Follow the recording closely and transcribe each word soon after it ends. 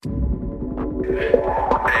Third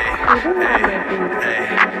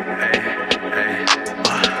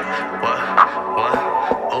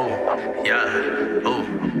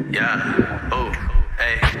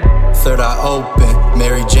eye open,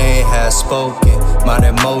 Mary Jane has spoken. Mind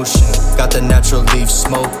in motion, got the natural leaf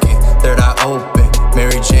smoking. Third eye open,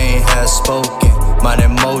 Mary Jane has spoken. Mind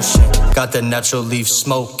in motion, got the natural leaf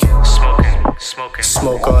smoking.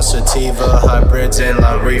 Smoke on sativa, hybrids in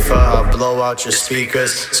La Rifa. I'll blow out your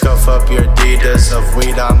speakers, scuff up your Adidas. Of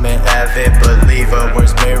weed, I'm an avid believer.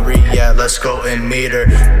 Where's Mary at? Let's go and meet her.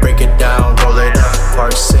 Break it down, roll it up.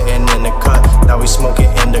 Park sitting in the cut, now we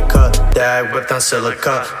smoking in the cut. Dad whipped on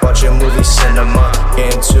silica, watching movie cinema.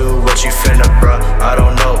 Get into what you finna, bruh. I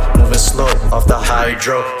don't know, moving slow off the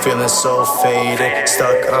hydro. Feeling so faded,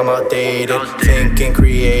 stuck, I'm outdated. Thinking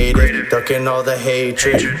creative, ducking all the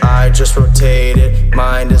hatred. I just rotated,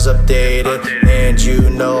 mind is updated. And you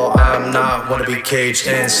know I'm not wanna be caged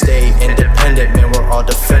in. Stay independent, man, we're all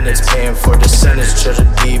defendants. Paying for descendants, judge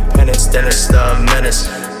of deep penance, then it's the menace.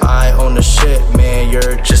 I own the shit, man,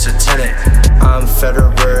 you're just a tenant. I'm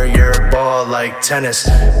Federer, you're a ball like tennis.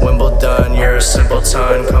 Wimbledon, you're a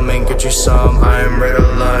simpleton. Come and get you some, I'm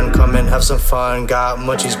Ritalin. Come and have some fun, got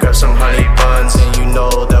munchies, grab some honey buns. And you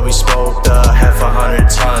know that we smoked 100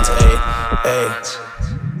 tons, ayy, ayy.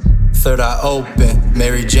 Third eye open,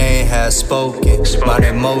 Mary Jane has spoken. Mind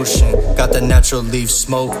in motion, got the natural leaf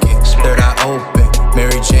smoking. Third eye open,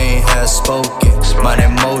 Mary Jane has spoken. Mind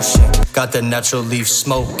in motion, got the natural leaf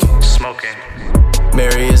smoking.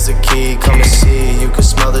 Mary is the key, come and see. You can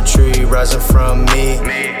smell the tree rising from me.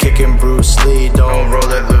 Kicking Bruce Lee, don't roll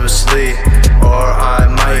it loosely. Or I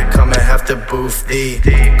might come and have to booth thee.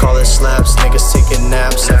 Call it slaps, niggas taking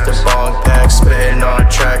naps after bong packs. Spitting on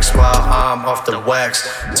tracks while I'm off the wax.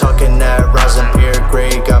 Talking that rising peer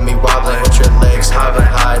grade got me wobbling. Hit your legs, having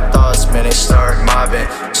high thoughts, man, they start mobbing.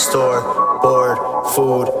 Store, board,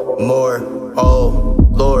 food, more. Oh,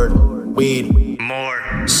 Lord, weed,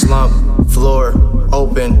 more. Slump, floor,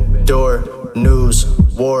 open, door, news,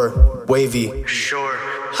 war, wavy, sure.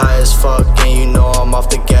 High as fuck, and you know I'm off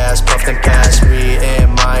the gas. Puffed and passed, read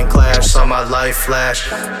and mind clash. Saw my life flash,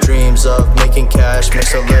 dreams of making cash.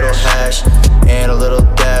 Mix a little hash and a little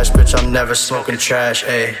dash. Bitch, I'm never smoking trash,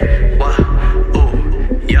 ayy. What? Ooh.